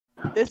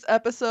This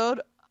episode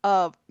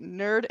of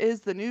Nerd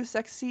is the New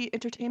Sexy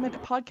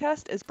Entertainment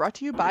Podcast is brought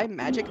to you by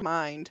Magic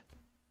Mind.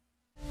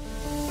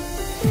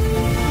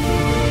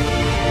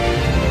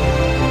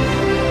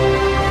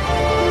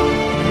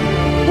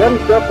 What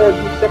is up, all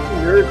you sexy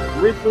nerds?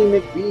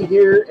 GrizzlyMcB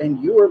here,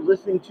 and you are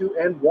listening to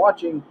and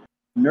watching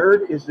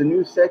Nerd is the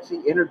New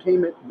Sexy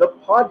Entertainment, the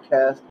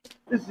podcast.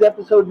 This is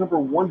episode number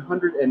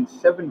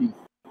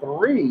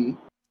 173.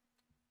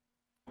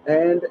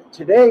 And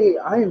today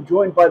I am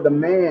joined by the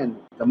man,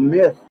 the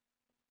myth,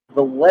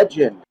 the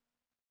legend,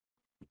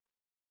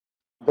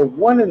 the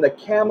one in the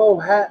camo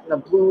hat and the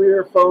blue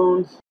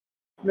earphones,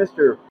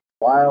 Mr.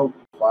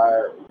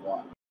 Wildfire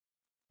One.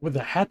 With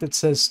a hat that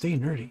says "Stay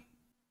Nerdy."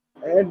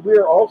 And we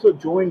are also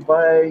joined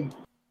by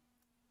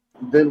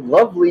the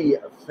lovely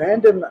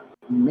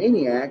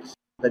FandomManiax,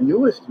 the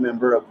newest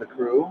member of the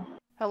crew.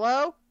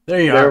 Hello? There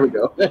you There are. we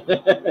go.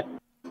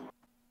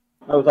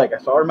 I was like, I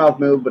saw her mouth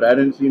move, but I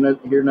didn't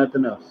hear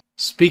nothing else.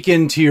 Speak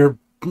into your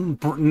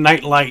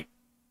nightlight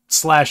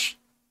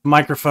 /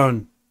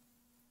 microphone.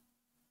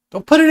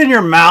 Don't put it in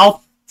your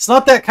mouth. It's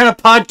not that kind of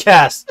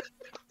podcast.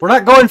 We're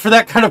not going for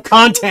that kind of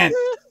content.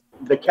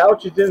 The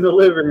couch is in the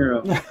living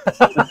room.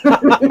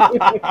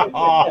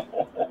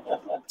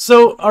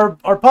 So our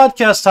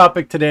podcast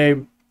topic today,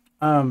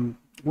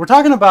 we're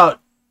talking about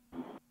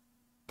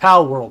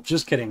Pal World.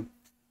 Just kidding.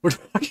 We're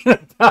talking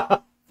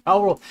about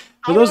Pal World.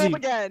 For those of you,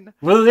 again.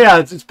 well, yeah,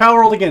 it's Pal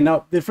World again.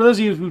 Now, for those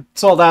of you who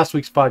saw last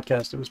week's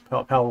podcast, it was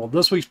Pal World.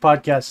 This week's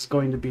podcast is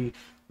going to be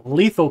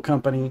Lethal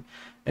Company,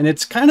 and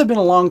it's kind of been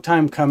a long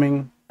time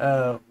coming.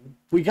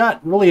 We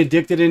got really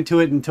addicted into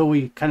it until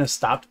we kind of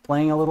stopped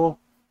playing a little.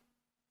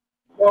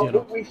 Well, You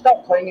know. we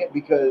stopped playing it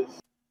because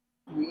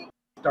we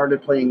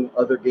started playing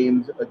other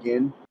games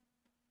again.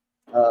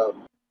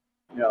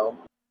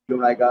 You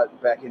and I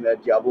got back into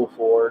Diablo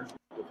 4.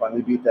 We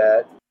finally beat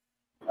that.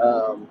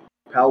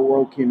 Pal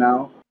World came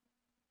out.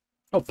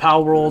 Oh,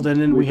 Pal World, and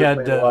then we been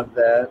had playing a lot of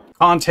that.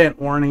 content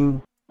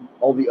warning,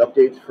 All the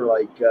updates for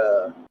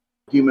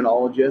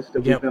Demonologist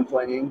that Yep. we've been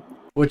playing.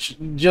 which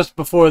just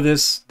before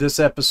this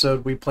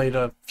episode, we played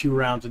a few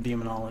rounds of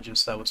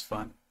Demonologist. That was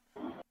fun.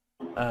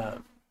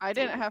 I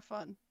didn't have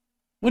fun.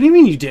 What do you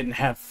mean you didn't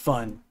have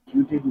fun?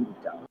 You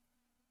didn't die.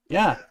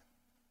 Yeah.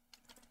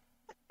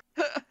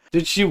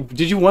 Did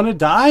you want to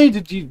die?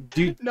 Did you?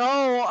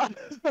 No, I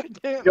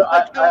didn't. No,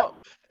 like how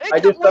I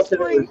it just kept thought that it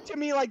whispering was- to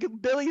me like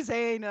Billy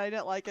Zane, and I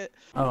didn't like it.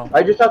 Oh,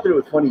 I just thought that it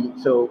was funny.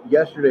 So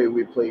yesterday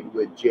we played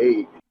with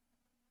Jade,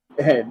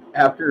 and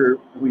after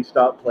we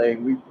stopped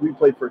playing, we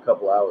played for a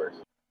couple hours.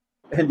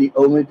 And the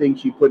only thing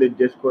she put in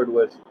Discord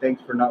was,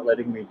 "Thanks for not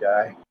letting me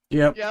die."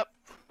 yep. Yep,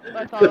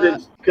 I thought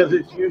that. Because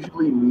it's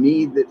usually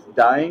me that's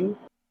dying,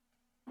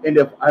 and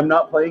if I'm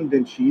not playing,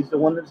 then she's the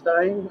one that's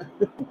dying.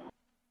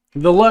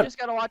 The We luck. just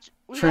gotta watch.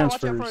 We gotta watch out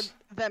Transfers.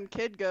 for them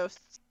kid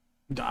ghosts.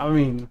 I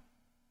mean,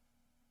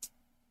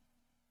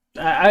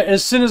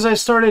 as soon as I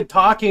started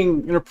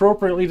talking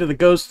inappropriately to the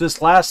ghost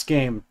this last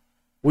game,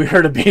 we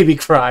heard a baby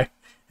cry,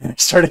 and I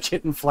started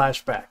getting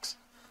flashbacks.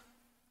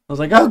 I was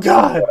like, "Oh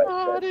God!"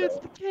 Oh, it's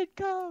the kid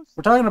ghost.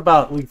 We're talking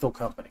about Lethal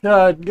Company.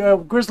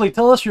 Grizzly,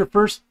 tell us your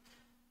first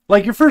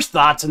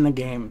thoughts in the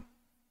game.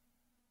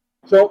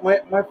 So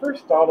my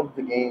first thought of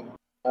the game,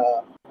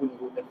 when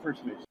it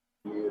first introduced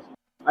me, is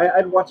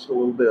I'd watched a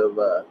little bit of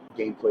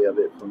gameplay of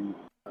it from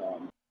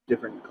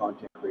different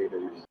content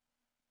creators,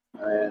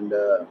 and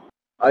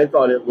I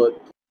thought it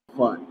looked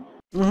fun.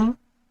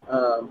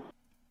 Mm-hmm.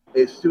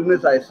 As soon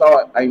as I saw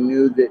it, I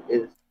knew that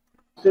as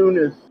soon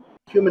as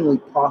humanly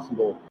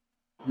possible,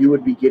 you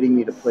would be getting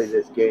me to play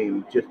this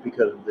game just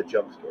because of the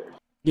jump scares.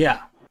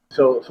 Yeah.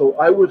 So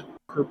I was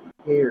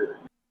prepared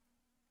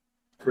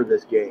for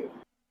this game,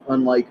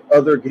 unlike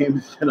other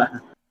games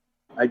that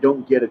I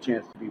don't get a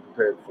chance to be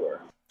prepared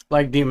for.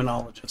 Like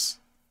Demonologist.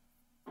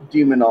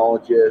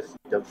 Demonologist,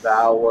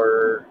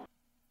 Devour,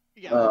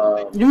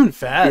 Yeah. Even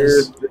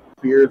Faz.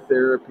 fear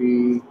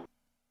therapy.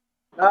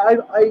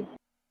 I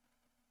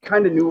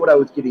kind of knew what I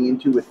was getting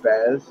into with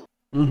Faz.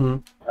 Mm-hmm.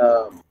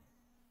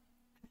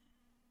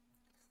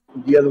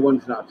 The other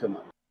one's not so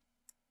much.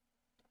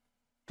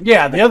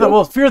 Yeah, the other,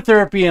 well, Fear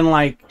Therapy and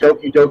like,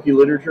 Doki Doki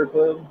Literature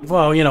Club.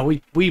 well,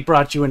 we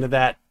brought you into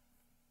that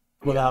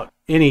without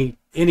any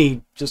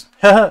just,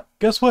 haha,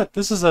 guess what?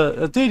 This is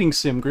a dating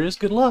sim, Grizz.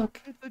 Good luck.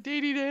 It's a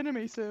dating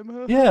anime sim.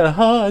 Huh? Yeah,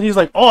 huh? And he's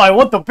like, oh, I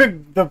want the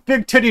big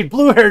tittied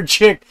blue haired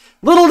chick.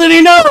 Little did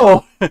he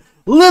know.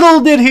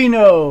 Little did he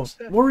know.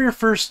 What were your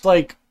first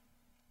like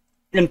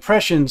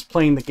impressions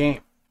playing the game?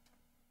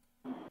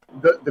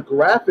 The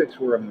graphics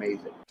were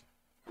amazing.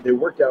 They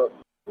worked out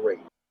great.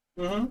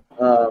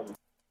 Mm-hmm.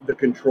 The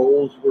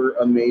controls were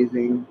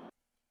amazing.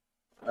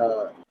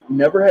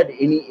 Never had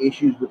any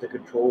issues with the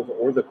controls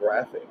or the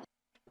graphics.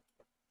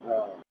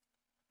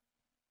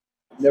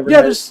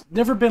 Yeah, there's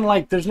never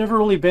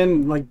really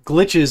been like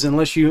glitches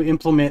unless you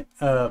implement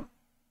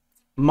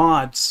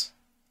mods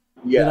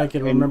that I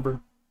can remember.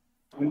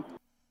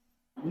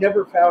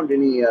 Never found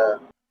any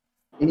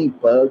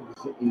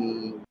bugs,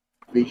 any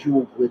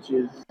visual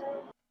glitches.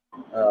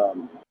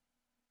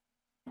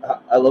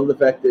 I love the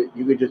fact that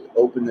you could just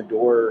open the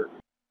door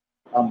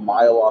a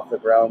mile off the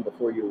ground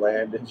before you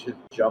land and just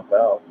jump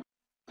out.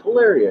 It's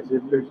hilarious.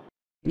 There's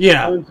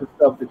tons of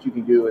stuff that you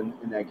can do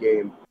in that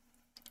game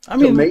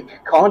to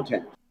make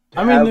content.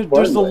 I mean,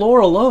 there's the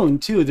lore alone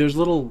too. There's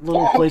little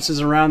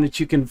places around that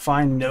you can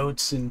find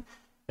notes and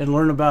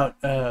learn about.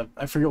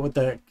 I forget what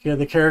the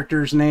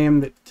character's name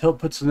that Tilt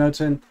puts the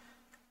notes in.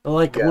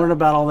 Learn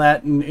about all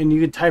that, and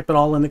you can type it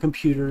all in the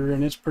computer,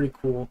 and it's pretty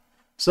cool.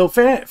 So,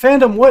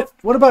 Fandom,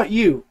 what about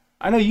you?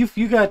 I know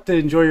you got to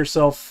enjoy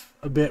yourself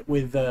a bit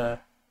with the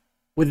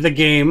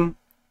game.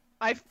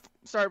 I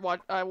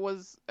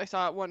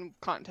saw when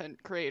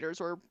content creators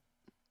were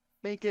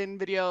making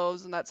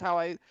videos, and that's how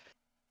I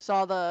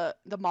saw the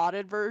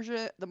modded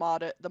version, the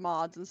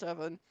mods and stuff,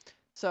 and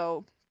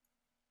so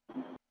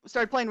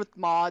started playing with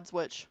mods,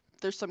 which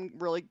there's some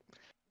really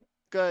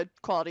good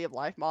quality of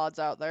life mods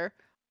out there.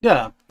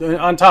 Yeah,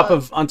 on top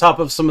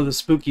of some of the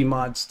spooky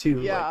mods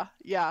too. Yeah,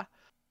 yeah.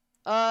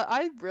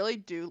 I really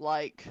do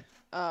like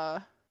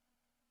how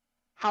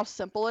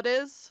simple it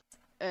is.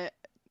 That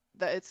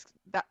it's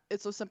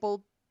so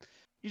simple.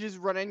 You just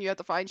run in, you have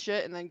to find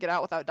shit, and then get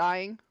out without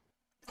dying.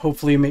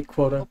 Hopefully you make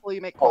quota.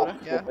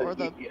 Yeah, or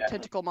the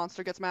tentacle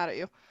monster gets mad at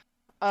you.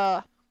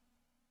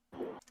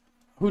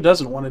 Who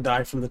doesn't want to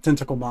die from the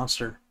tentacle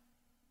monster?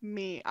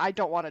 Me, I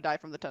don't want to die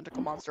from the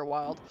tentacle monster,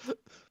 Wyld.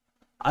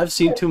 I've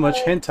seen too much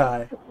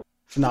hentai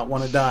to not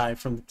want to die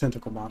from the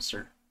tentacle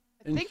monster.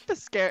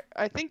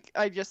 I think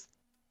I just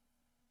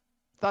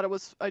thought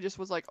I just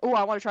was like, oh,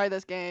 I want to try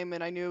this game,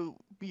 and I knew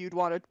you'd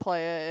want to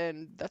play it,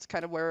 and that's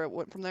kind of where it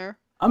went from there.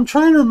 I'm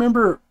trying to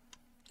remember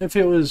if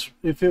it was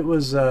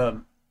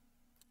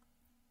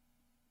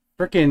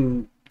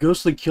frickin'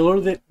 Ghostly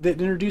Killer that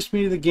introduced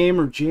me to the game,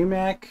 or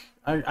JMac.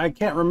 I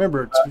can't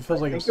remember. It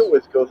feels like I think it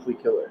was Ghostly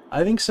Killer.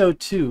 I think so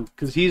too,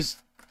 because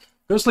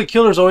Ghostly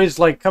Killer's always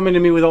like coming to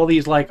me with all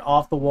these like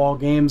off the wall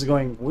games,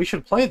 going, we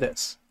should play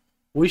this,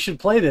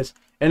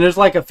 and there's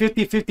like a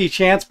 50-50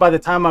 chance by the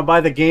time I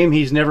buy the game,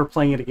 he's never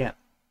playing it again.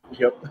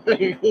 Yep.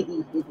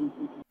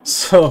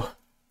 So.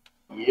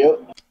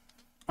 Yep.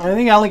 I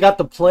think I only got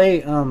to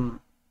play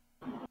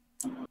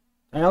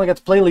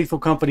Lethal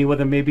Company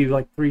with him maybe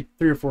like three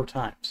or four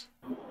times.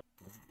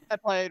 I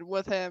played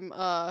with him,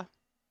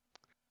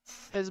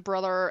 his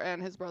brother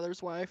and his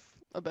brother's wife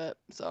a bit,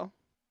 so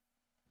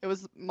it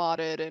was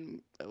modded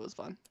and it was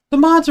fun. The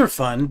mods are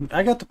fun.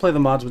 I got to play the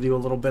mods with you a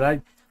little bit.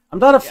 I'm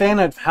not a fan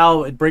of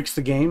how it breaks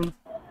the game.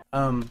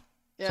 Yeah,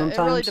 sometimes.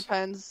 It really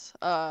depends.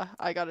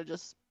 I gotta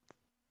just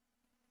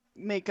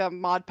make a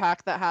mod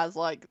pack that has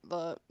like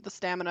the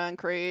stamina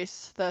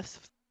increase, the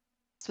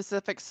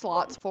specific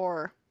slots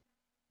for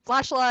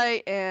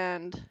flashlight,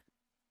 and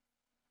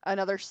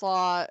another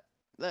slot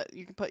that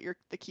you can put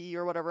the key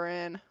or whatever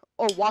in.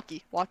 Oh,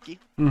 walkie.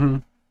 Mm-hmm.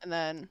 And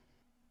then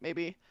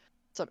maybe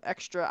some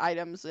extra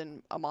items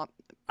in a mod.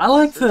 I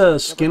like the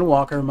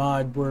Skinwalker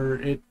mod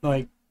where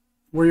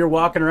you're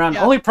walking around.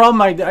 Yeah. Only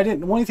problem the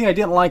only thing I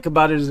didn't like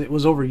about it is it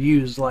was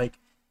overused. Like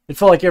it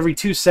felt like every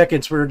 2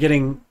 seconds we were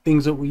getting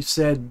things that we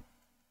said.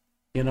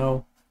 You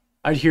know,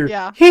 I'd hear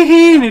hee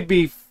hee, and it'd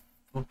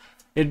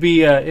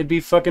be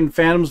fucking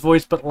Phantom's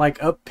voice, but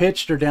like up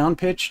pitched or down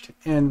pitched,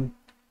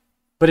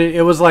 but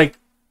it was like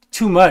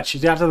too much.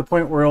 It got to the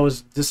point where I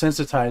was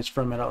desensitized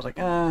from it. I was like,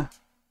 And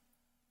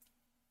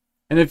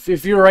if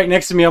you were right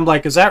next to me, I'm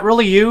like, is that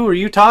really you? Are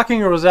you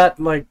talking, or was that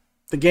like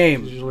the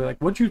game? It's usually like,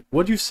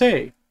 what'd you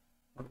say?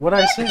 What'd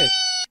I say?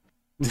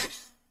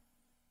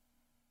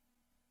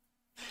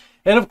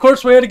 And of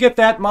course, we had to get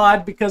that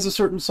mod because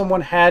someone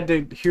had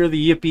to hear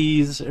the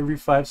yippies every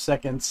 5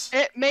 seconds.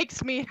 It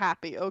makes me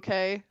happy,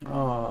 okay?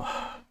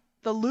 Oh.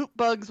 The loot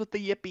bugs with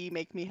the yippee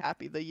make me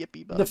happy. The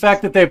yippee bugs. The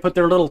fact that they put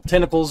their little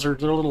tentacles or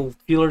their little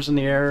feelers in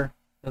the air,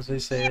 as they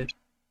say it.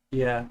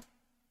 Yeah.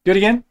 Do it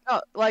again?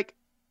 Oh, like,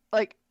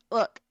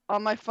 look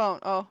on my phone.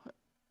 Oh,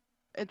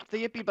 it's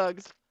the yippee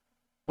bugs.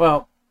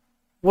 Well,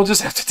 we'll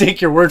just have to take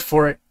your word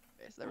for it.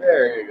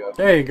 There you go.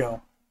 There you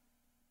go.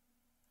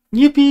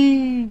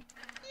 Yippee!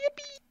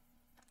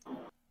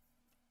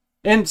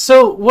 And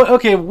so,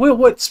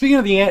 what? Speaking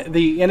of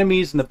the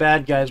enemies and the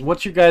bad guys,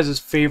 what's your guys'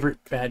 favorite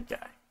bad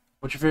guy?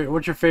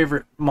 What's your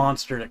favorite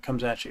monster that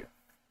comes at you?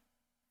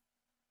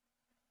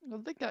 I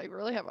don't think I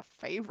really have a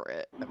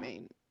favorite. I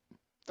mean,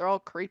 they're all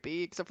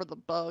creepy except for the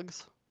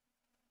bugs,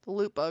 the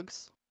loot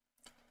bugs.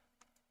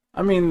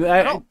 I mean,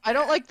 I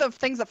don't like the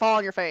things that fall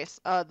on your face.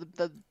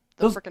 The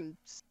freaking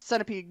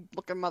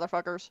centipede-looking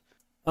motherfuckers.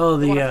 Oh,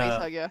 the face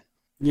hug you.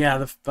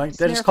 Yeah,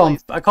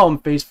 I call them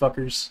face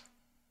fuckers.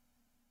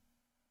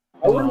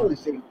 I wouldn't really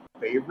say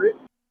favorite,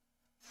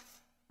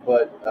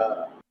 but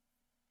a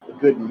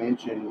good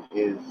mention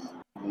is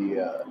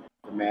the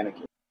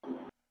mannequin.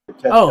 The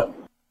test dummy.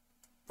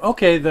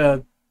 Okay,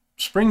 the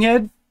spring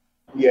head?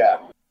 Yeah.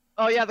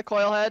 Oh yeah, the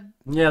coil head.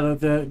 Yeah,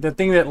 the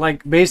thing that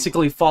like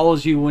basically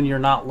follows you when you're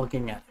not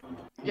looking at it.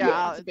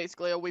 Yeah, it's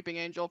basically a weeping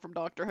angel from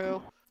Doctor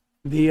Who.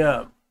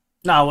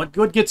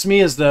 What gets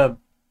me is the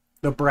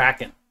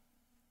bracken.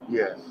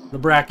 Yes. The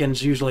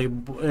Bracken's usually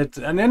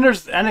and then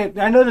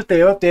I know that they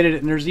updated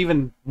it and there's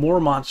even more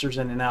monsters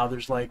in it now.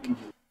 There's like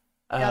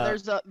yeah,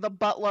 there's the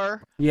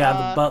butler. Yeah,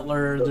 the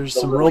butler. There's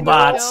some little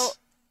robots.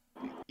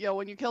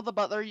 When you kill the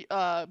butler,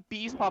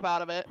 bees pop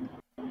out of it,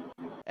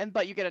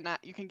 but you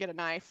can get a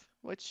knife,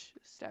 which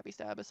stabby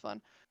stab is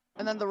fun.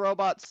 And then the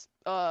robots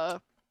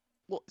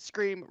will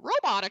scream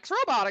robotics,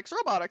 robotics,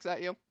 robotics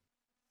at you,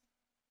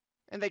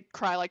 and they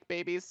cry like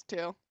babies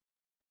too,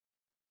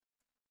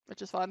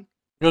 which is fun.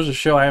 It goes to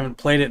show I haven't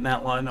played it in a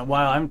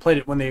while. I haven't played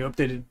it when they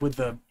updated with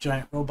the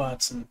giant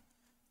robots and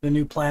the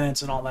new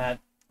planets and all that.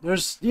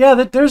 There's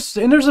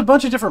a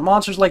bunch of different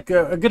monsters. Like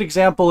a good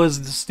example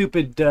is the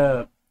stupid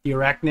the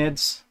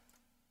arachnids.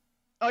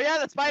 Oh yeah,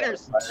 the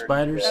spiders.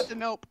 Spiders. That's a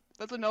nope.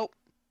 That's a nope.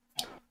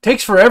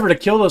 Takes forever to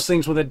kill those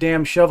things with a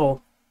damn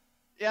shovel.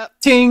 Yep.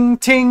 Ting,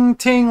 ting,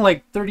 ting,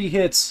 like 30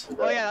 hits.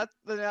 Oh yeah, that's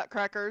the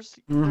nutcrackers.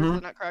 Mm-hmm. There's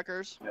the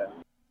nutcrackers. Yeah.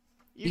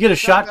 You get a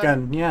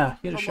shotgun. Yeah,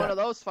 you get a from shot. one of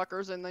those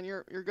fuckers, and then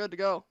you're good to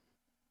go.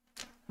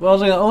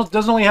 Well, it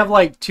doesn't only have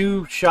like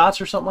 2 shots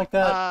or something like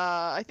that.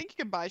 I think you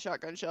can buy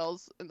shotgun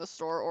shells in the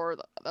store, or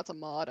that's a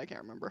mod. I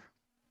can't remember.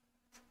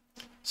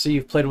 See,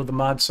 you've played with the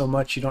mod so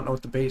much you don't know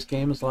what the base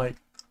game is like.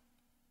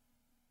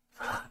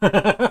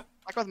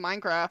 Like with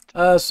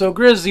Minecraft. So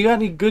Grizz, you got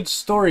any good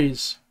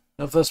stories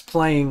of us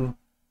playing?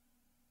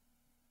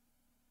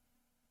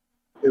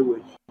 It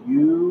was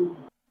you,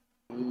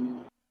 me,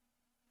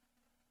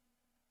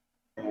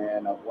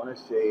 and I want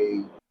to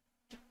say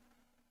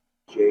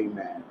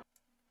J-Man.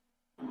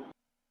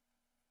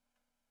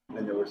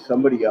 And there was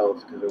somebody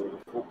else because there was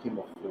a full team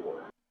of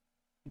 4.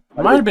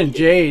 It might have been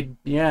Jade,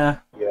 yeah.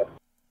 Yeah.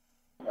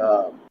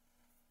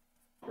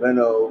 But I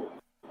know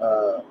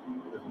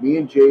me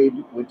and Jade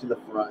went to the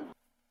front.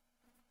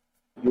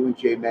 You and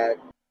J-Mac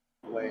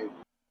went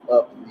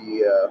up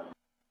the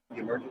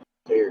emergency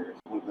stairs,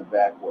 went the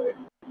back way.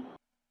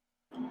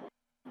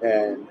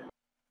 And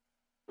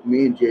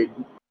me and Jade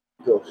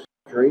go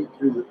straight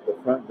through the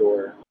front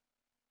door.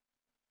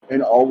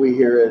 And all we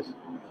hear is,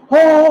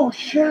 oh,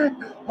 shit!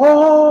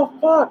 Oh,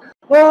 fuck!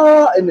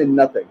 Oh! And then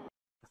nothing.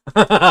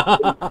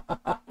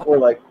 We're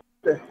like,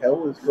 what the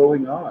hell is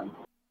going on?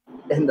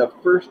 And the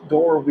first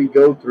door we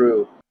go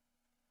through,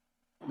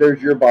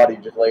 there's your body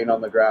just laying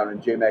on the ground,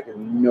 and J-Mac is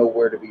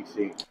nowhere to be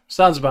seen.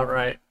 Sounds about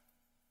right.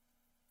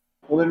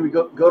 Well, then we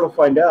go to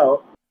find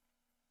out,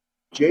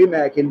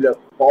 J-Mac ended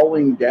up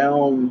falling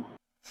down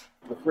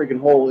the freaking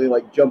hole. He,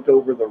 like, jumped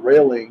over the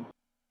railing,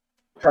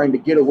 trying to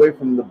get away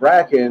from the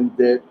bracken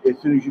that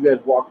as soon as you guys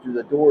walked through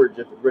the door, it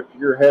just ripped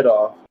your head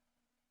off.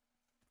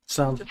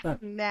 Sounds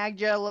Just nagged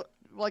you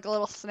like a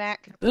little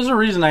snack. There's a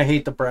reason I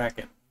hate the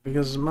bracket.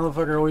 Because the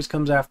motherfucker always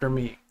comes after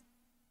me.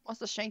 Wants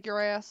to shank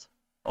your ass.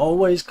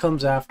 Always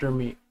comes after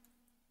me.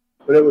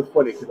 But it was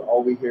funny because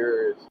all we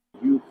hear is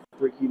you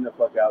freaking the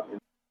fuck out and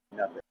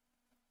nothing.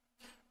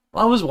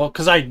 Well,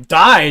 because I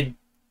died.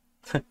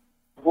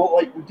 Well,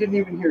 like, we didn't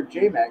even hear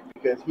J-Mac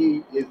because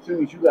he, as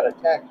soon as you got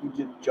attacked, he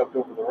just jumped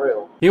over the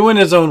rail. He went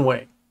his own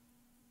way.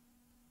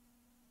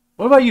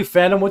 What about you,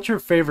 Fandom? What's your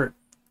favorite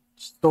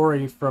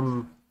story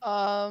from...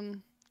 I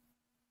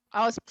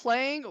was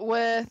playing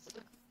with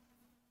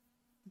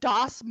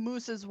Das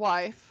Moose's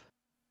wife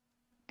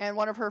and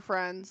one of her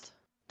friends.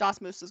 Das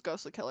Moose is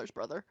Ghostly Killer's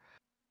brother.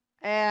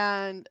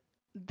 And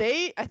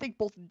they, I think,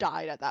 both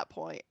died at that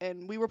point.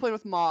 And we were playing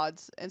with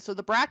mods. And so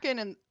the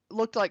Bracken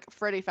looked like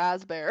Freddy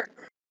Fazbear.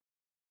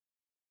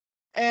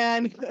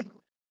 And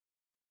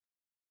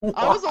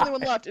I was the only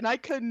one left, and I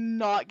could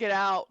not get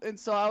out. And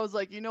so I was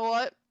like, you know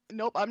what?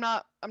 Nope, I'm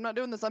not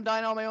doing this. I'm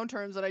dying on my own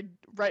terms. And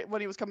right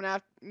when he was coming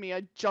after me,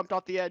 I jumped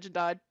off the edge and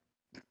died.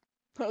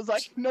 I was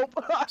like, nope.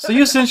 So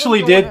you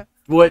essentially did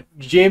what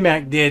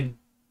J-Mac did.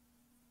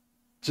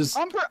 Just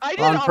I did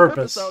on it on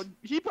purpose. though.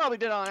 He probably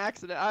did it on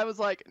accident. I was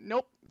like,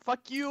 nope,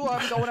 fuck you.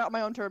 I'm going out on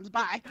my own terms.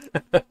 Bye.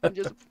 And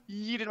just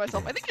yeeted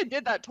myself. I think I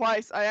did that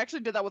twice. I actually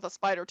did that with a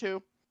spider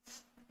too.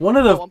 One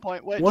of at one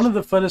point, one of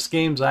the funnest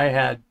games I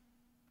had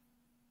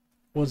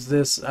was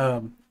this,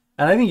 and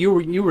I think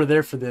you were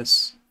there for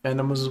this. And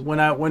it was when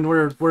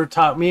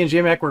me and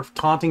J-Mac were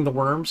taunting the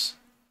worms.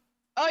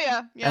 Oh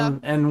yeah, yeah.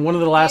 And one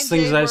of the last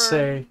things I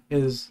say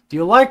is, "Do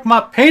you like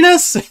my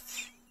penis?"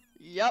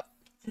 Yep.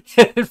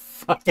 It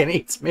fucking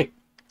eats me.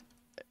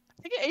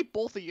 I think it ate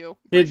both of you.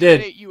 It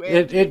did.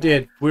 It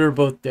did. We were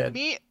both dead.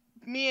 Me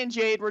and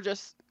Jade were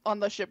just on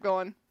the ship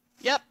going,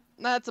 "Yep,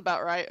 that's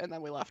about right," and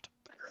then we left.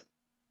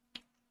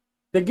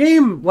 The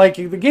game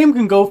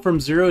can go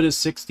from 0 to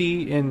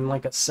 60 in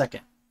like a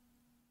second.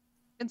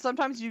 And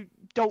sometimes you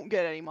don't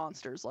get any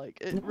monsters. Like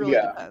it really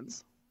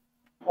depends.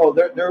 Oh,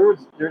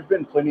 there's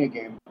been plenty of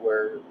games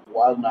where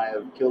Wyld and I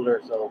have killed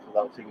ourselves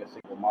without seeing a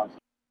single monster.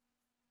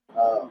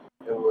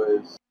 It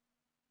was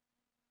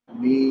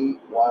me,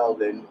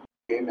 Wyld, and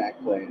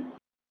J-Mac playing,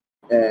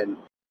 and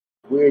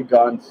we had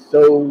gone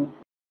so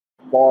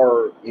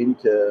far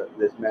into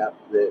this map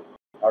that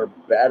our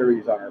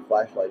batteries on our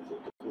flashlights had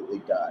completely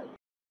died.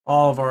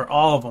 All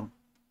of them.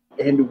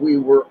 And we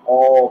were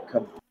all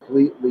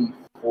completely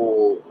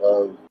full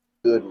of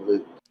good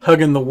loot.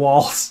 Hugging the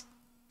walls.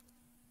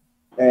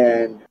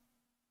 And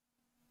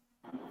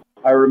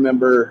I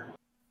remember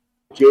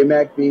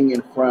J-Mac being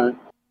in front,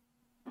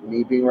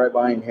 me being right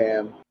behind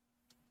him,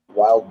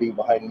 Wyld being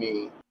behind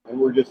me, and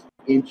we're just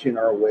inching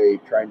our way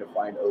trying to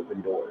find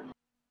open doors.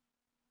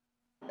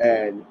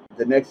 And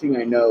the next thing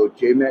I know,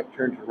 J-Mac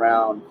turns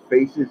around,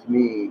 faces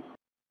me,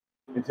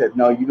 and says,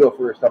 "No, you go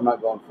first. I'm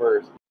not going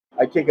first."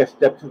 I take a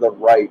step to the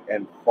right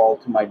and fall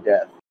to my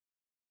death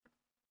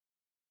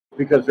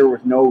because there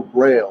was no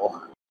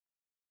rail.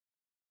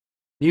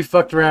 You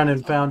fucked around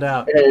and found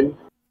out. And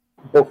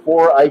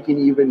before I can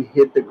even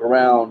hit the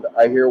ground,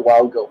 I hear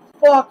Wyld go,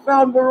 "Fuck,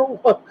 found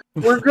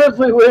where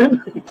Grizzly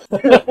went,"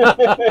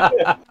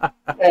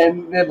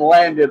 and then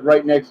landed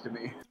right next to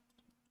me.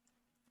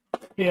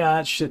 Yeah,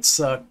 that shit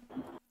sucked.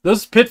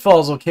 Those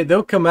pitfalls, okay,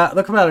 they'll come out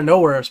of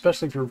nowhere,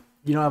 especially if you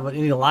don't have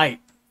any light.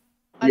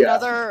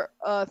 Another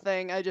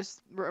thing I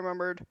just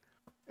remembered.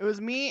 It was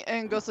me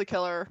and Ghostly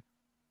Killer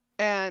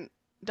and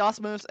Das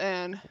Moose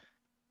and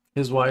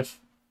His wife.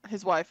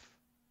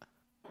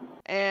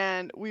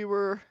 And we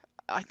were,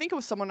 I think it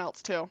was someone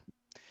else too.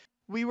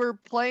 We were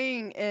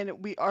playing and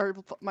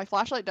my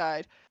flashlight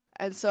died,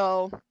 and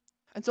so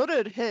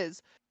did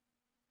his.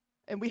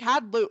 And we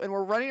had loot and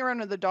we're running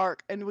around in the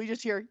dark and we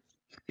just hear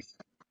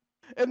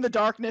in the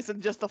darkness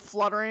and just the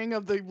fluttering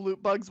of the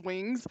loot bug's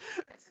wings.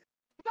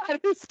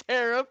 That is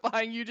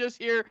terrifying. You just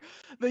hear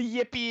the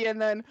yippee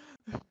and then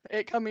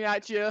it coming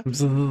at you.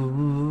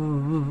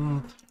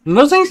 When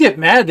those things get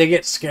mad, they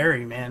get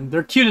scary, man.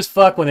 They're cute as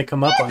fuck when they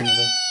come up on you,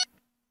 though.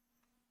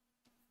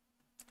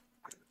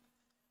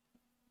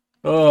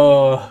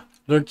 Oh,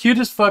 they're cute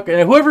as fuck.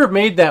 And whoever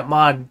made that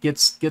mod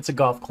gets a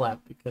golf clap,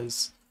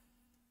 because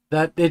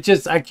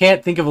I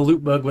can't think of a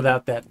loot bug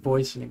without that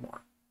voice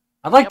anymore.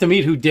 I'd like to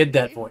meet who did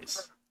that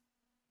voice.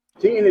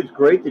 See, and it's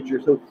great that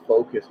you're so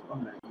focused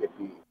on that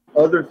yippee.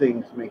 Other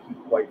things make you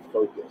quite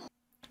focused.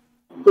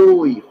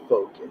 Fully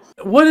focused.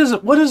 What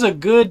is a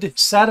good,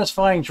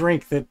 satisfying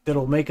drink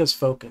that'll make us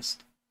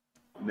focused?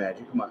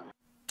 Magic Mind.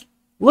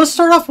 Let's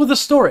start off with a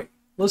story.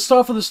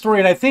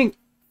 And I think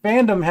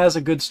Fandom has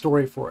a good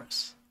story for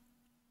us.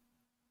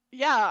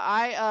 Yeah,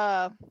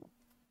 I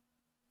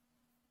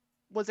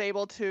was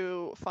able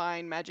to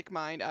find Magic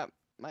Mind at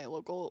my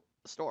local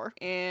store,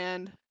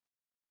 and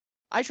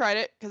I tried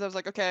it because I was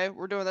like, okay,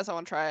 we're doing this, I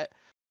want to try it.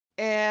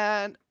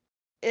 And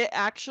it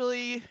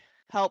actually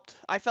helped.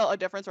 I felt a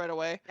difference right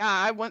away. Yeah,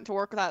 I went to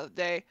work that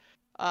day.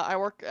 I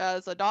work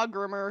as a dog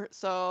groomer,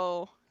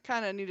 so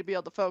kind of need to be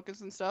able to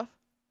focus and stuff.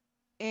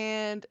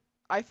 And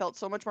I felt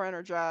so much more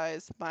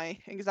energized. My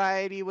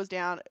anxiety was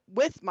down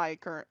with my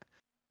current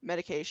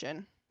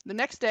medication. The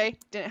next day,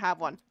 didn't have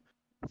one.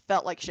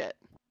 Felt like shit.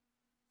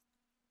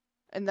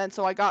 And then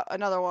so I got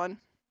another one,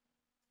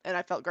 and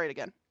I felt great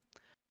again.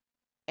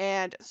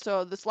 And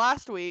so this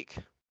last week,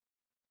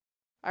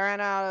 I ran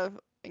out of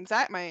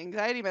my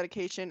anxiety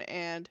medication,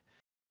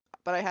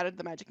 but I had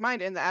the Magic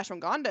Mind and the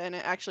ashwagandha, and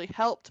it actually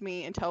helped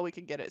me until we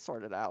could get it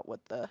sorted out with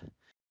the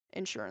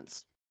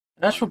insurance.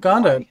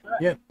 Ashwagandha,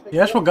 yeah. The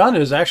ashwagandha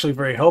is actually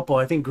very helpful.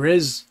 I think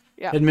Grizz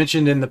had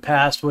mentioned in the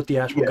past what the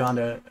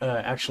ashwagandha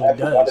actually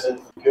does. Ashwagandha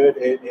is good.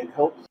 It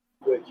helps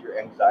with your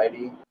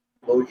anxiety,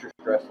 lowers your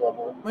stress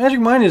level. Magic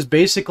Mind is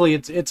basically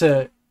it's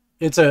an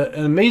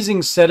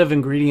amazing set of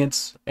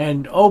ingredients,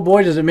 and oh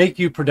boy, does it make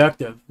you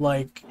productive.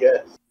 Like,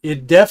 yes.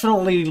 It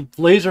definitely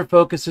laser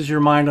focuses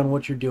your mind on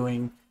what you're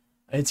doing.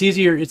 It's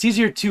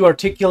easier to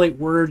articulate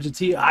words.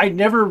 I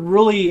never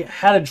really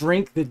had a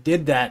drink that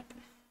did that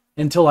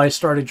until I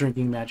started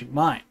drinking Magic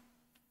Mind.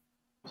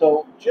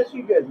 So, just so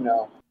you guys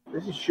know,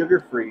 this is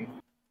sugar-free,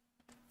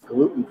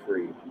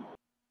 gluten-free,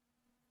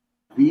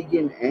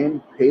 vegan,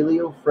 and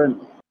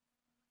paleo-friendly.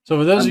 So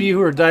for those of you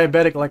who are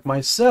diabetic like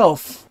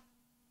myself,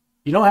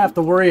 you don't have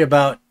to worry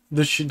about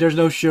there's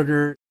no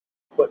sugar.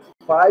 But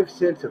 5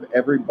 cents of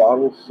every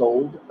bottle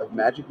sold of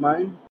Magic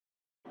Mind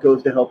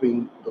goes to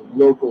helping the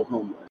local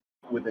homeless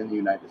within the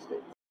United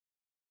States.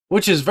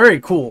 Which is very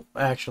cool,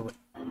 actually.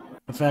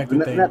 The fact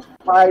that that's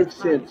 5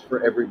 cents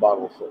for every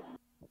bottle sold.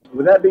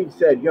 With that being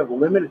said, you have a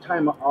limited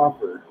time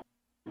offer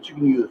that you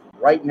can use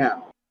right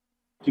now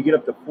to get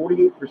up to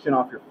 48%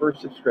 off your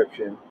first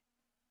subscription,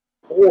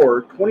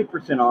 or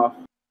 20% off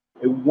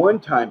a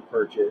one-time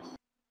purchase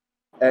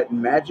at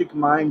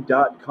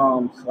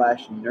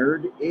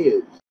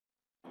magicmind.com/nerdiz,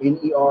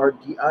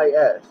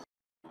 NERDIS,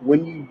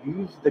 when you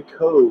use the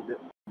code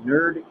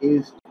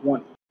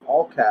NERDIZ20,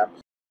 all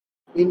caps,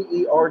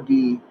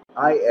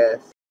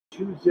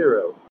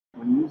 NERDIS20,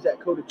 when you use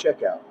that code at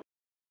checkout.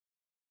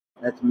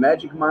 That's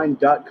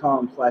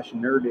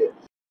magicmind.com/nerdiz.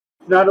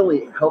 It's not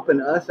only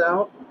helping us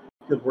out,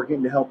 because we're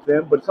getting to help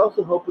them, but it's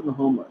also helping the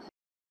homeless.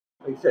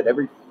 Like I said,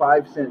 every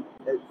 5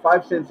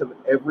 cents of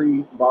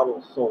every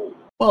bottle sold.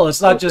 Well,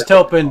 it's not just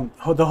helping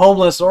the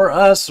homeless or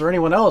us or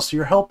anyone else.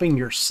 You're helping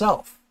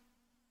yourself.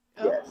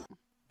 Yes.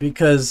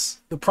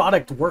 Because the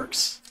product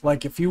works.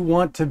 Like, if you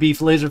want to be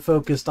laser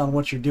focused on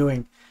what you're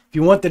doing, if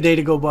you want the day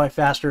to go by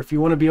faster, if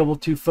you want to be able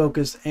to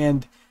focus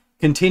and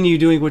continue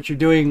doing what you're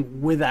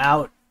doing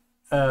without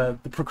the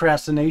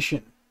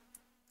procrastination,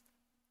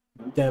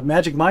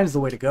 Magic Mind's the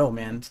way to go,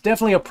 man. It's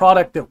definitely a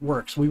product that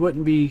works. We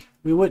wouldn't be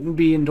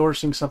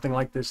endorsing something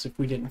like this if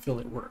we didn't feel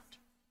it worked.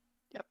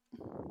 Yep.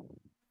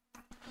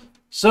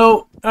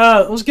 So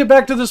let's get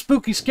back to the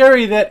spooky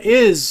scary that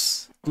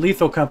is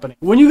Lethal Company.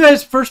 When you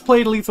guys first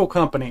played Lethal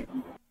Company,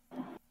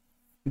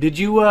 did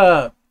you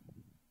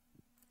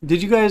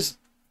guys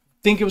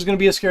think it was going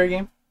to be a scary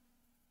game?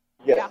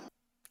 Yeah.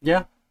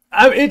 Yeah.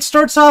 It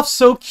starts off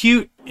so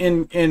cute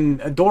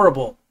and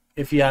adorable,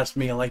 if you ask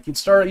me. Like you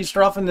start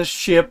off in this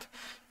ship,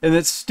 and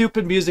this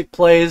stupid music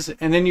plays,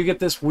 and then you get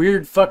this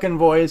weird fucking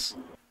voice.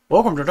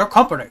 Welcome to the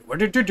company.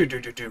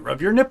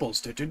 Rub your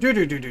nipples.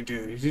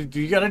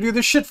 You gotta do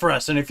this shit for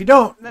us, and if you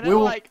don't, and then it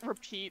like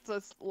repeats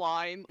this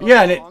line.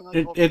 Yeah, and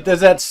it does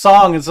that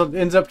song. It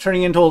ends up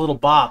turning into a little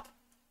bop.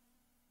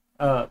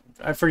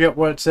 I forget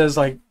what it says,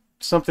 like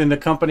something. The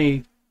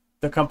company.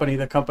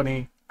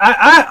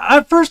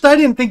 At first I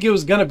didn't think it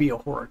was gonna be a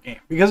horror game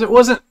because it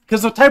wasn't.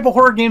 Because the type of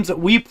horror games that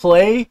we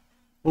play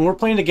when we're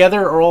playing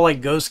together are all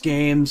like ghost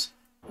games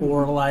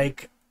or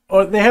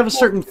they have a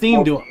certain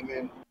theme to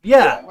them.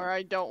 Yeah. Where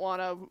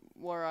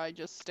I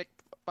just stick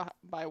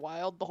by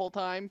Wyld the whole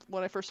time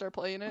when I first started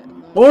playing it.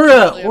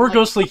 Or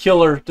Ghostly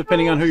Killer,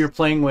 depending on who you're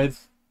playing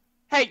with.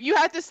 Hey, you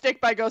have to stick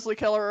by Ghostly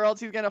Killer or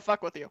else he's gonna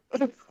fuck with you.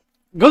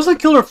 Ghostly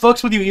Killer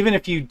fucks with you even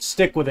if you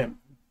stick with him.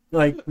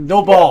 Like,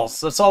 no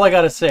balls. That's all I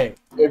gotta say.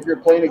 If you're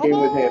playing a game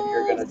with him,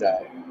 you're gonna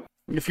die.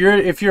 If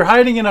you're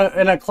hiding in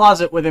a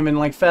closet with him in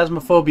like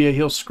Phasmophobia,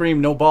 he'll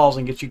scream no balls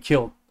and get you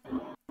killed.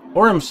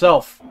 Or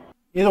himself.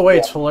 Either way,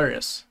 it's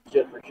hilarious.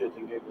 Shit for shits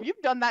and giggles.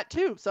 You've done that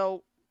too,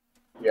 so...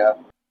 Yeah.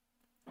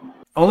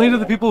 Only to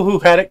the people who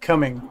had it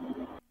coming.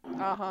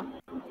 Uh-huh.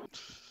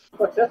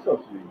 What's that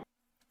supposed to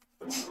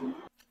mean?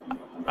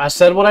 I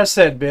said what I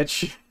said,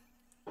 bitch.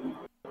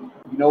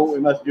 You know what we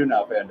must do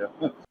now,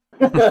 Fandom.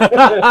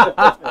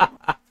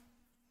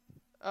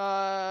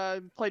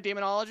 Play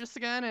Demonologist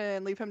again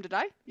and leave him to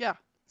die? Yeah,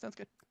 sounds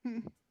good.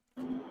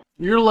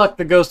 Your luck,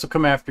 the ghost will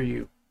come after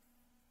you.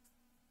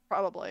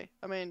 Probably.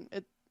 I mean,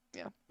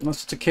 yeah.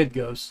 Unless it's a kid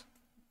ghost.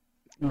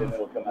 Then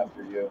it'll come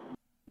after you.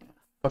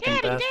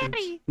 Fucking bastards.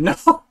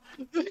 No!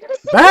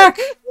 Back!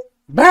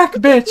 Back,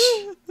 bitch!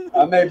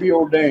 I may be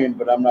ordained,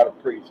 but I'm not a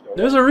priest. Right?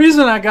 There's a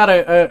reason I got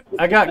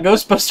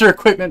Ghostbuster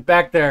equipment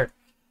back there.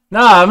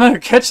 Nah, I'm gonna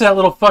catch that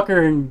little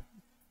fucker and...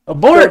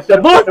 Abort! Instead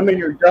of Abort! putting them in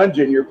your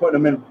dungeon, you're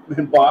putting them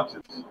in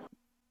boxes.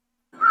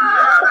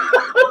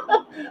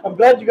 I'm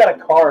glad you got a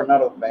car,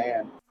 not a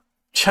van.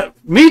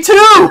 Me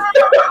too!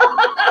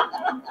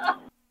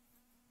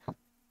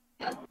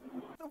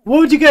 What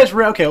would you guys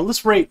rate? Okay,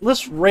 let's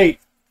rate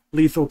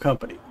Lethal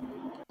Company.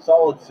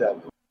 Solid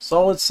 7.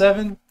 Solid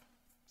 7?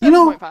 You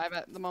know, 7.5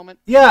 at the moment.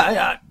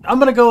 Yeah, I'm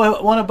gonna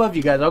go one above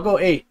you guys. I'll go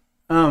 8.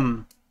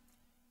 8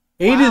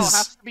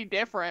 has to be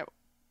different.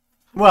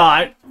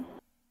 Well,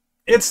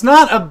 it's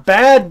not a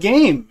bad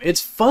game.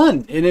 It's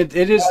fun, and it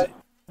is. I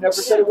never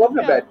said it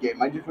wasn't a bad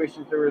game. I just wish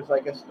that there was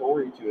like a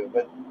story to it.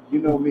 But you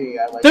know me,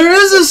 I like. There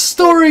is a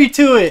story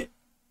to it.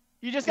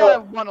 You just gotta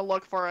want to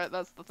look for it.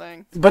 That's the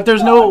thing. But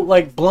there's no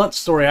like blunt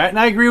story. And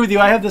I agree with you.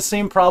 I have the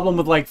same problem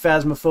with like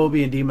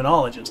Phasmophobia and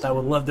Demonologist. I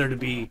would love there to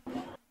be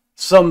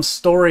some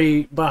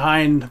story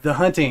behind the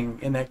hunting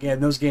in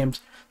those games.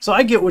 So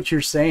I get what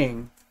you're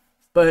saying.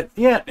 But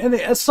yeah, and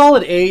a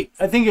solid 8.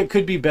 I think it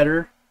could be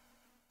better.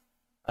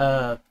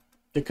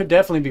 It could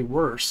definitely be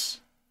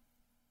worse.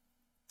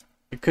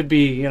 It could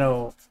be,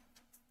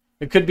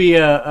 it could be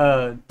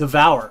a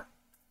Devour.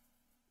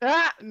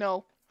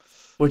 No.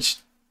 Which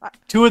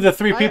 2 of the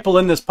 3 people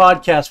in this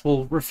podcast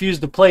will refuse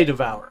to play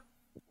Devour.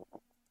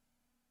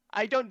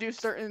 I don't do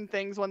certain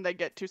things when they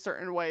get to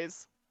certain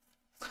ways.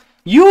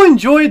 You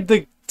enjoyed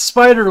the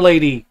Spider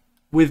Lady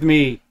with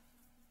me.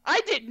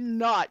 I did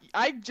not.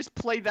 I just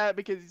played that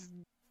because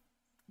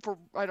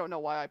I don't know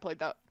why I played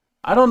that.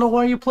 I don't know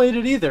why you played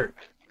it either.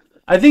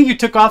 I think you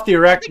took off the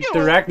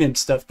arachnid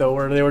stuff though,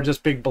 where they were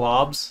just big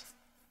blobs.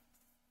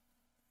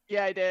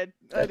 Yeah, I did.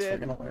 That's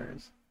freaking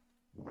hilarious.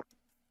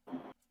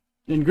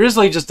 And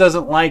Grizzly just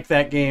doesn't like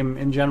that game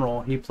in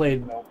general. He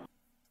played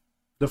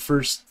the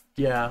first,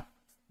 yeah.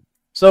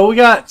 So we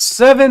got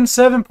 7,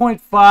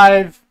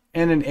 7.5,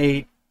 and an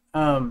 8.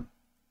 For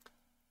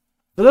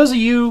those of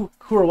you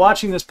who are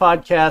watching this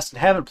podcast and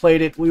haven't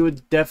played it, we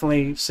would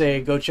definitely say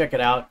go check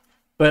it out.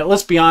 But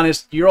let's be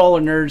honest, you're all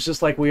nerds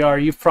just like we are.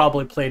 You've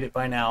probably played it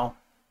by now.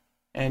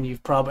 And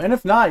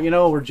if not,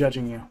 we're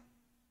judging you.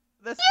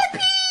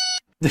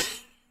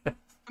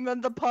 And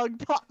then the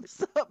pug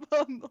pops up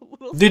on the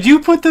little... Did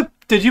you put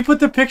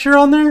the picture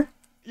on there?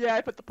 Yeah,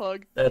 I put the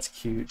pug. That's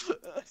cute.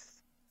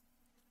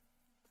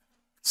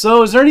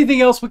 So, is there anything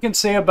else we can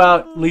say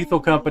about Lethal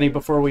Company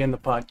before we end the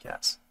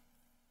podcast?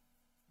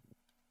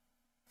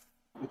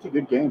 It's a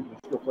good game.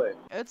 Let's go play it.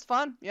 It's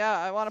fun. Yeah,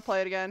 I want to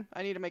play it again.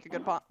 I need to make a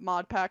good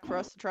mod pack for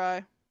us to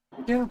try.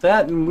 Yeah,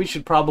 that, and we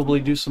should probably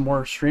do some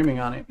more streaming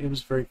on it. It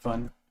was very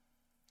fun.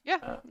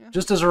 Yeah.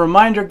 Just as a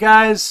reminder,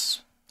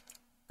 guys,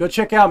 go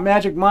check out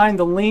Magic Mind.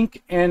 The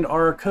link and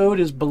our code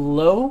is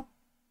below.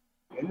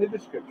 In the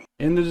description.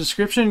 In the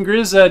description.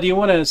 Grizz, do you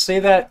want to say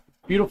that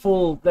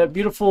that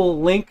beautiful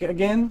link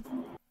again?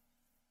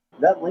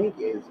 That link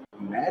is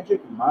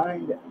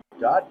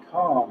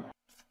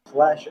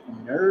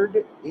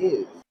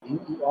magicmind.com/nerdiz,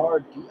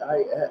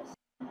 NERDIS.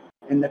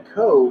 And the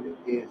code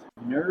is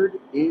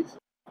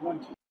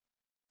NERDIZ20.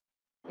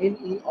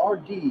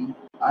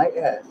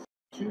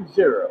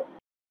 NERDIS20,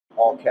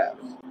 all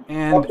caps.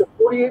 And up to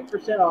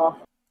 48% off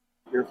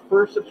your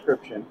first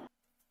subscription,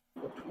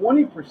 or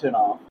 20%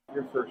 off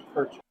your first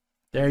purchase.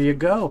 there you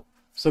go.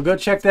 So go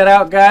check that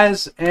out,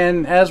 guys.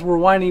 And as we're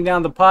winding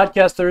down the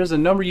podcast, there is a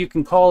number you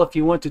can call if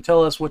you want to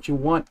tell us what you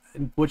want,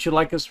 what you'd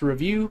like us to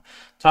review,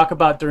 talk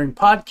about during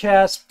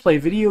podcasts, play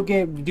video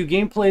game, do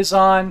gameplays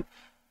on.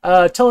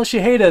 Tell us you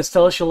hate us.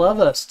 Tell us you love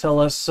us. Tell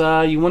us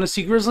you want to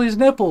see Grizzly's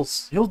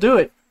nipples. He'll do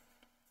it.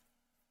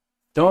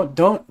 Don't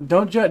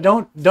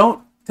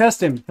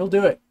test him. He'll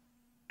do it.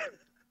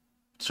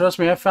 Trust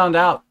me, I found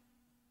out.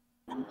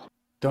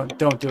 Don't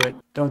do it.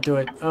 Don't do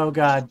it. Oh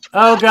God.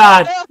 Oh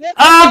God.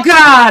 Oh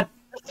God.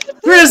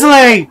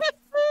 Grizzly.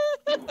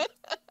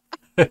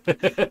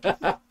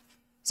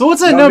 So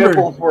what's that number?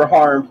 Nipples were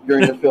harmed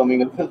during the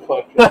filming of this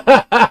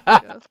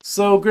podcast.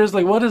 So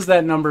Grizzly, what is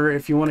that number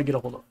if you want to get a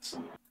hold of us?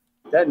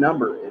 That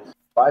number is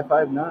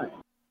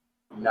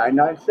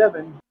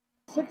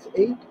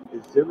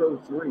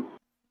 559-997-6803.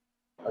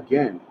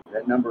 Again,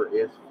 that number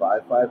is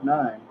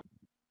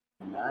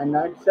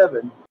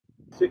 559-997-6803.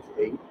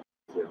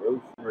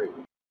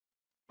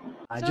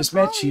 I So just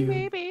call met me, you,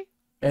 baby.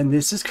 and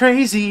this is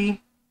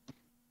crazy.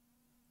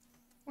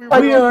 We I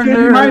We were, are just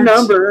gave you my nerds.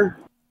 number,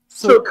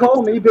 so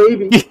call me,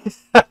 baby. we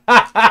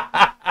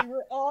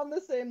were on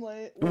the same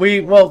lane.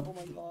 Well, Oh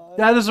my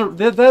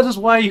God. that is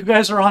why you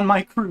guys are on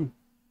my crew.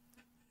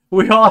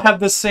 We all have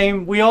the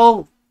same. We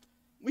all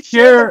We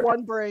share share the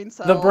one brain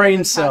cell. the brain and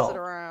pass cell. it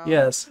around.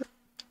 Yes.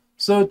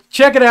 So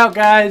check it out,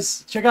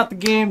 guys. Check out the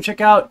game. Check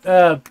out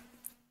the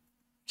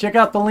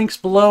links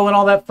below and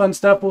all that fun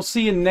stuff. We'll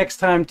see you next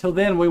time. Till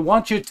then, we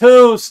want you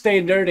to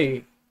stay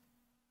nerdy.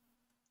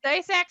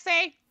 Stay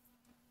sexy.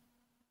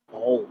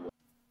 Always.